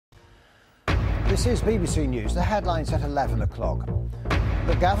This is BBC News, the headlines at 11 o'clock.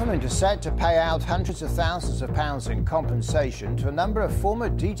 The government is set to pay out hundreds of thousands of pounds in compensation to a number of former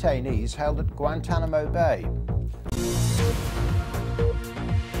detainees held at Guantanamo Bay.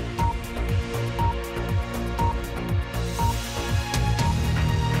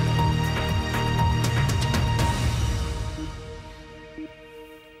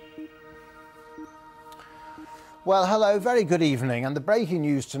 Well, hello, very good evening. And the breaking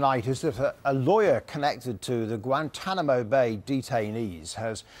news tonight is that a lawyer connected to the Guantanamo Bay detainees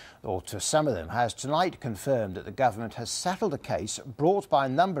has, or to some of them, has tonight confirmed that the government has settled a case brought by a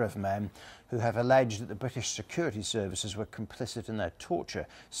number of men who have alleged that the British security services were complicit in their torture.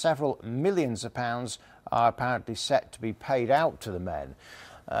 Several millions of pounds are apparently set to be paid out to the men.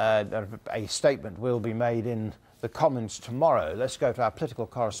 A statement will be made in the Commons tomorrow. Let's go to our political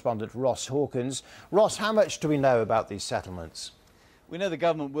correspondent Ross Hawkins. Ross, how much do we know about these settlements? We know the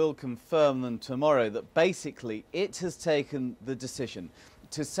government will confirm them tomorrow, that basically it has taken the decision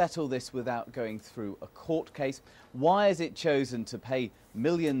to settle this without going through a court case. Why has it chosen to pay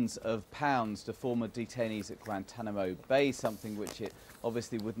millions of pounds to former detainees at Guantanamo Bay, something which it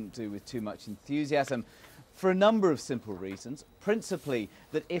obviously wouldn't do with too much enthusiasm? For a number of simple reasons, principally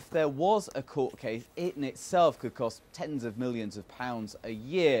that if there was a court case, it in itself could cost tens of millions of pounds a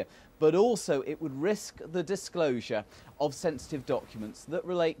year, but also it would risk the disclosure of sensitive documents that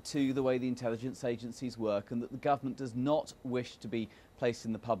relate to the way the intelligence agencies work and that the government does not wish to be placed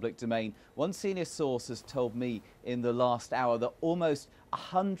in the public domain. One senior source has told me in the last hour that almost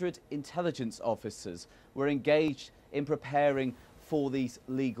 100 intelligence officers were engaged in preparing for these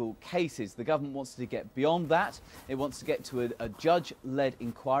legal cases. The government wants to get beyond that. It wants to get to a judge-led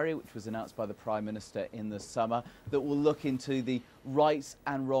inquiry, which was announced by the Prime Minister in the summer, that will look into the rights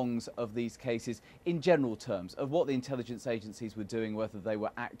and wrongs of these cases in general terms, of what the intelligence agencies were doing, whether they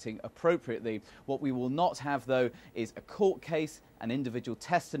were acting appropriately. What we will not have, though, is a court case, an individual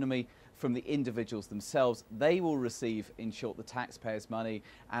testimony from the individuals themselves. They will receive, in short, the taxpayers' money,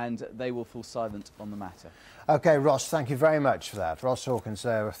 and they will fall silent on the matter. OK, Ross, thank you very much for that. Ross Hawkins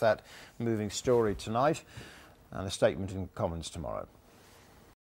there with that moving story tonight, and a statement in Commons tomorrow.